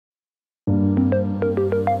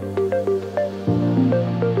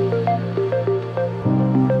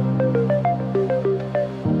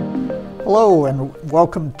Hello and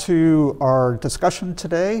welcome to our discussion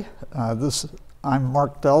today. I'm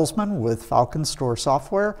Mark Delsman with FalconStor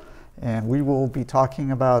Software, and we will be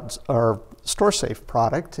talking about our StorSafe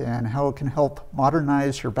product and how it can help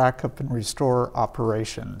modernize your backup and restore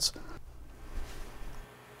operations.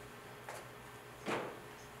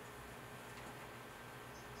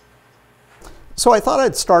 So I thought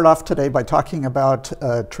I'd start off today by talking about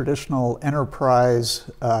traditional enterprise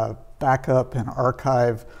backup and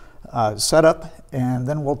archive setup, and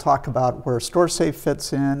then we'll talk about where StorSafe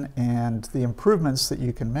fits in and the improvements that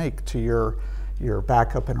you can make to your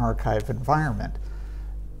backup and archive environment.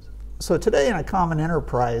 So today in a common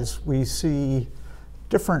enterprise, we see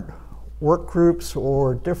different work groups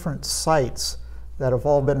or different sites that have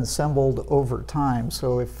all been assembled over time.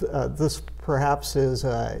 So if this perhaps is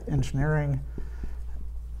an engineering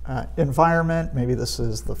environment, maybe this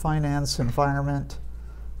is the finance environment,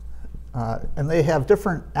 and they have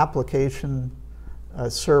different application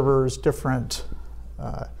servers, different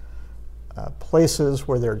places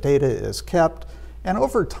where their data is kept. And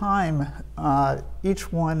over time,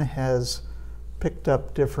 each one has picked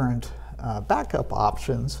up different backup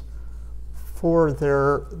options for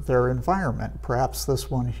their environment. Perhaps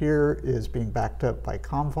this one here is being backed up by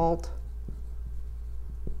Commvault.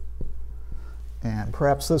 And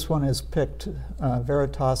perhaps this one has picked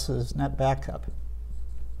Veritas's Net Backup.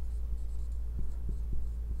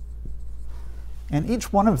 And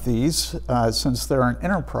each one of these, since they're an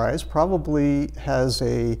enterprise, probably has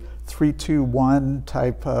a 3-2-1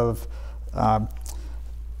 type of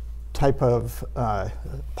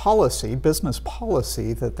policy, business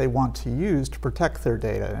policy that they want to use to protect their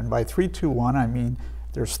data. And by 3-2-1, I mean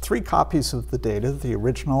there's 3 copies of the data, the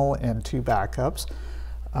original and 2 backups,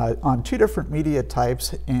 on 2 different media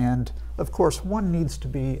types, and of course one needs to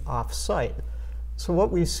be off-site. So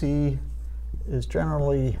what we see is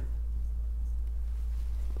generally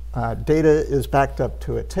data is backed up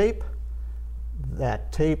to a tape.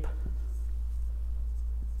 That tape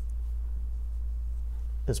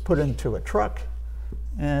is put into a truck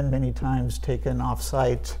and many times taken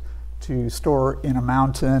off-site to store in a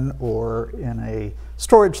mountain or in a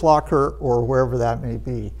storage locker or wherever that may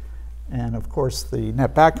be. And of course the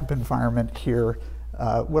net backup environment here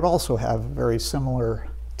would also have a very similar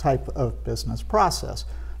type of business process.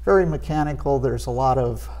 Very mechanical. There's a lot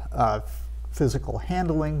of physical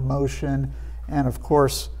handling, motion, and of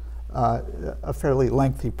course a fairly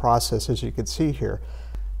lengthy process, as you can see here.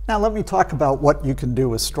 Now let me talk about what you can do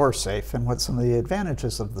with StorSafe and what some of the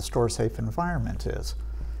advantages of the StorSafe environment is.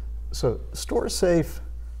 So StorSafe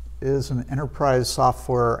is an enterprise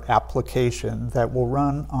software application that will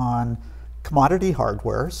run on commodity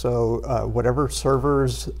hardware, so whatever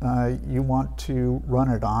servers you want to run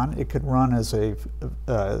it on. It could run as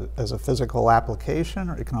a physical application,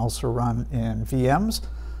 or it can also run in VMs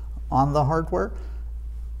on the hardware.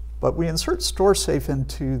 But we insert StorSafe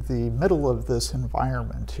into the middle of this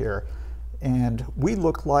environment here, and we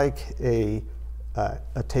look like a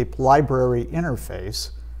tape library interface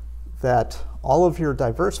that all of your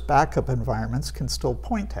diverse backup environments can still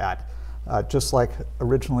point at, just like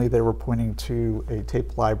originally they were pointing to a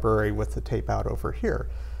tape library with the tape out over here.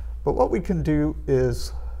 But what we can do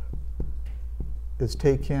is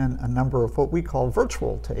take in a number of what we call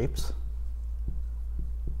virtual tapes,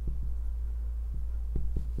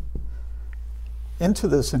 into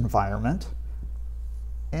this environment,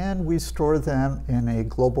 and we store them in a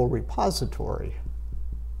global repository.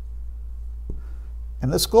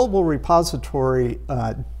 And this global repository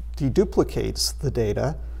deduplicates the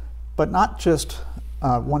data, but not just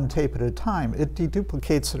one tape at a time. It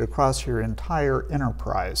deduplicates it across your entire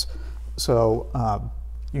enterprise. So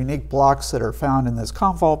unique blocks that are found in this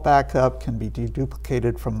Commvault backup can be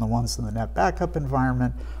deduplicated from the ones in the net backup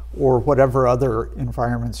environment or whatever other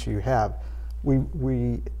environments you have.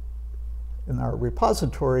 We in our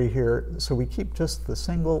repository here, so we keep just the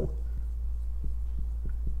single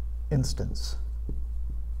instance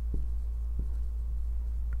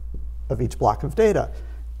of each block of data.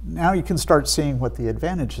 Now you can start seeing what the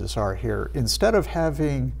advantages are here. Instead of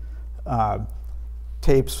having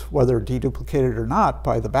tapes, whether deduplicated or not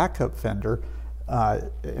by the backup vendor,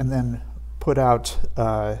 and then put out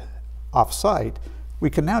off-site, we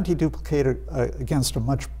can now deduplicate it against a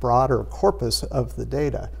much broader corpus of the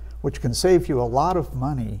data, which can save you a lot of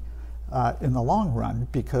money in the long run,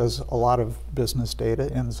 because a lot of business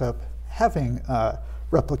data ends up having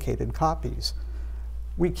replicated copies.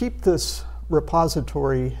 We keep this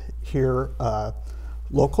repository here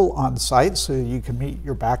local on site, so you can meet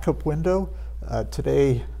your backup window.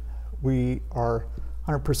 Today we are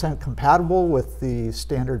 100% compatible with the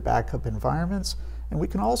standard backup environments, And we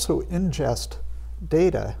can also ingest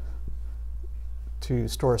data to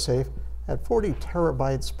StorSafe at 40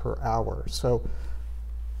 terabytes per hour. So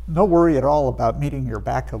no worry at all about meeting your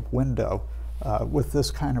backup window with this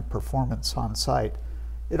kind of performance on site.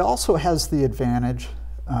 It also has the advantage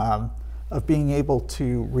of being able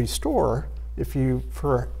to restore if you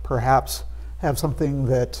perhaps have something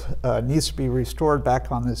that needs to be restored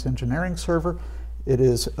back on this engineering server. It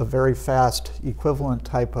is a very fast equivalent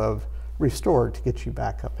type of restore to get you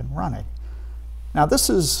back up and running. Now this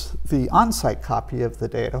is the on-site copy of the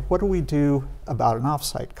data. What do we do about an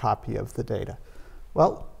off-site copy of the data?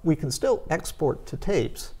 Well, we can still export to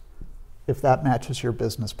tapes if that matches your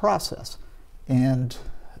business process. And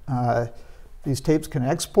these tapes can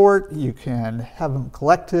export, you can have them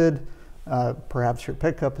collected, perhaps your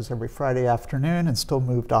pickup is every Friday afternoon and still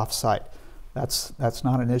moved off-site. That's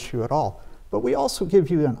not an issue at all. But we also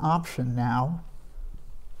give you an option now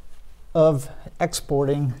of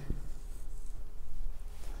exporting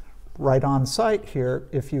right on site here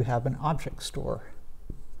if you have an object store.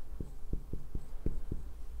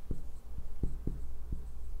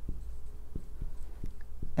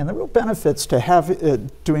 And the real benefits to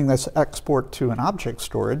doing this export to an object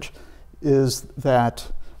storage is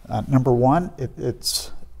that number one,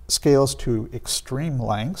 it scales to extreme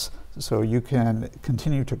lengths, so you can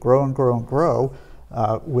continue to grow and grow and grow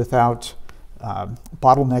without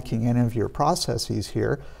bottlenecking any of your processes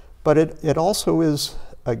here. But it also is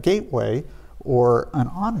a gateway or an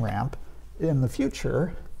on-ramp in the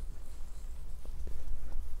future.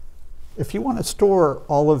 If you want to store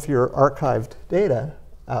all of your archived data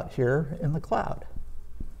out here in the cloud.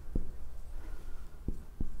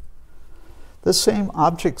 This same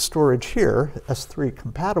object storage here, S3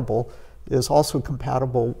 compatible, is also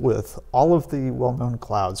compatible with all of the well-known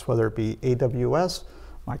clouds, whether it be AWS,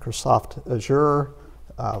 Microsoft Azure,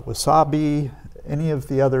 Wasabi, any of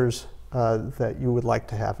the others that you would like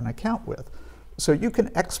to have an account with. So you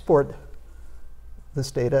can export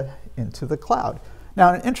this data into the cloud.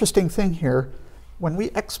 Now, an interesting thing here, when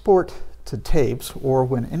we export to tapes, or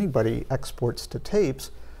when anybody exports to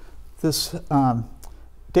tapes, this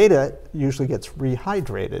data usually gets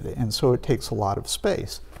rehydrated, and so it takes a lot of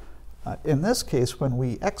space. In this case, when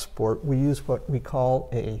we export, we use what we call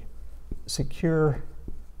a secure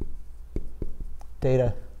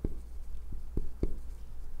data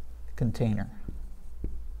container.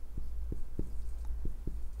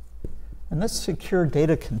 In this secure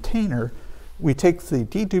data container, we take the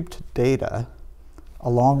deduped data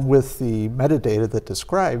along with the metadata that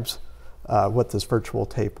describes what this virtual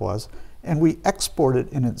tape was, and we export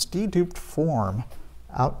it in its deduped form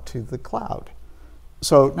out to the cloud.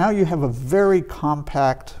 So now you have a very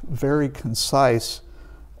compact, very concise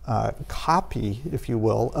copy, if you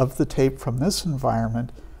will, of the tape from this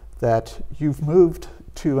environment that you've moved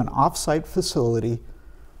to an off-site facility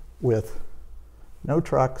with no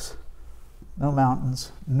trucks, no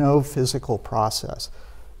mountains, no physical process.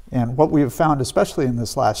 And what we have found, especially in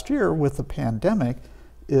this last year with the pandemic,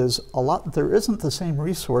 is there isn't the same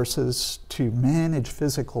resources to manage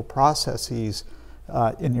physical processes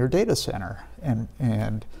in your data center.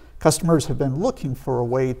 And customers have been looking for a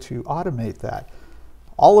way to automate that.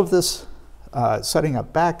 All of this, setting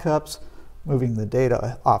up backups, moving the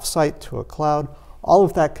data off-site to a cloud, all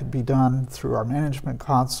of that could be done through our management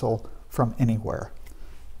console from anywhere.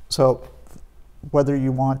 So whether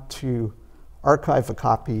you want to archive a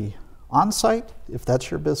copy on-site, if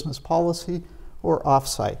that's your business policy, or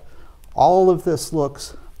off-site, all of this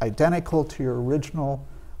looks identical to your original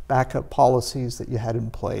backup policies that you had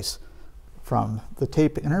in place, from the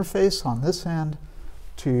tape interface on this end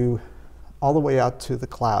to all the way out to the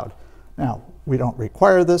cloud. Now, we don't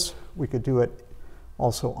require this. We could do it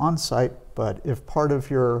also on-site, but if part of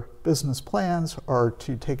your business plans are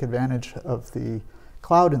to take advantage of the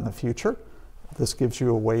cloud in the future, this gives you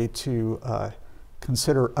a way to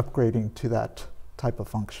consider upgrading to that type of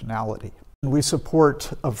functionality. We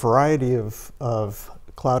support a variety of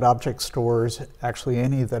cloud object stores, actually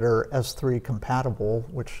any that are S3 compatible,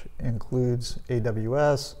 which includes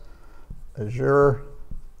AWS, Azure,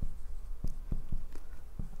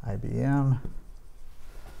 IBM,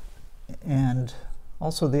 and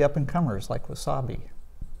also the up-and-comers like Wasabi.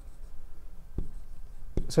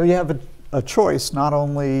 So you have a choice not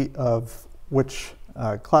only of which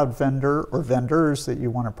cloud vendor or vendors that you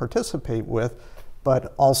want to participate with,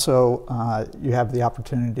 but also you have the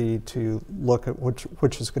opportunity to look at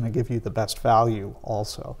which is going to give you the best value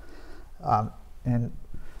also. And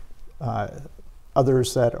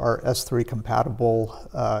others that are S3 compatible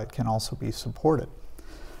can also be supported.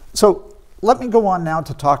 So let me go on now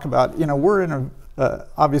to talk about, we're in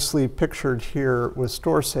obviously pictured here with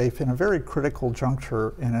StorSafe in a very critical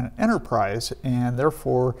juncture in an enterprise, and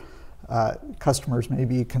therefore customers may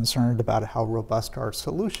be concerned about how robust our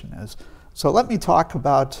solution is. So let me talk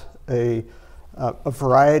about a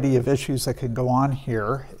variety of issues that can go on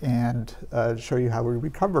here and show you how we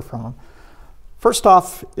recover from them. First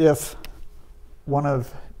off, if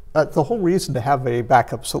the whole reason to have a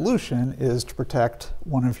backup solution is to protect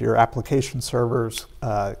one of your application servers'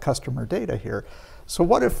 customer data here. So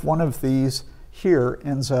what if one of these here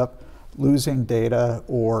ends up losing data,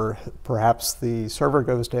 or perhaps the server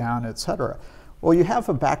goes down, etc.? Well, you have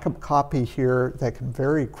a backup copy here that can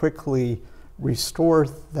very quickly restore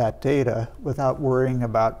that data without worrying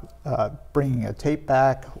about bringing a tape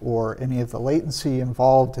back or any of the latency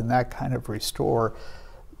involved in that kind of restore.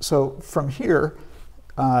 So from here,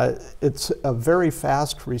 it's a very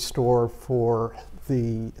fast restore for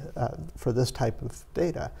this type of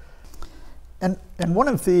data. And one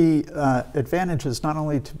of the advantages, not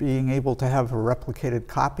only to being able to have a replicated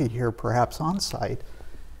copy here, perhaps on site,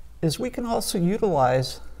 is we can also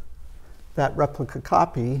utilize that replica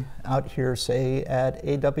copy out here, say at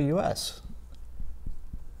AWS,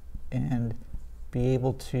 and be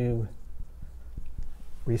able to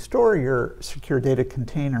restore your secure data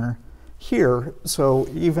container here. So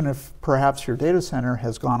even if perhaps your data center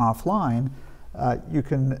has gone offline, you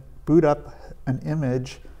can boot up an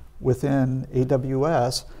image within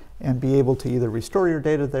AWS and be able to either restore your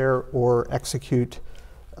data there or execute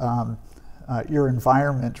your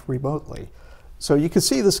environment remotely. So you can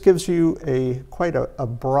see this gives you quite a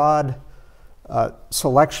broad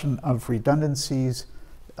selection of redundancies.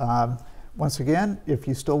 Once again, if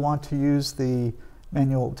you still want to use the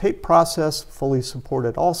manual tape process, fully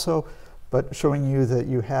supported also, but showing you that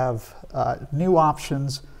you have new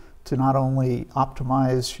options to not only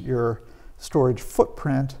optimize your storage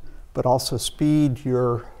footprint, but also speed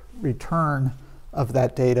your return of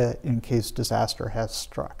that data in case disaster has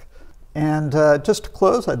struck. And just to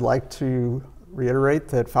close, I'd like to reiterate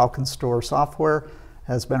that FalconStor software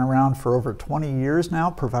has been around for over 20 years now,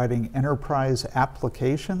 providing enterprise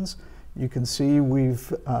applications. You can see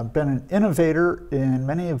we've been an innovator in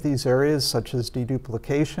many of these areas, such as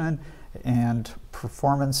deduplication and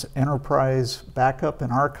performance enterprise backup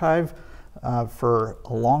and archive for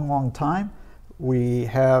a long, long time. We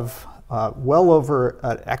have well over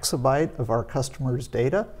an exabyte of our customers'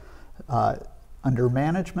 data under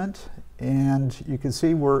management, and you can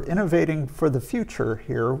see we're innovating for the future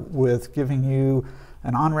here with giving you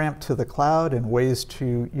an on-ramp to the cloud and ways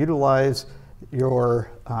to utilize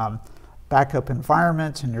your backup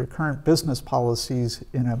environment and your current business policies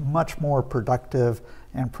in a much more productive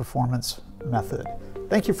and performance method.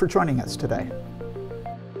 Thank you for joining us today.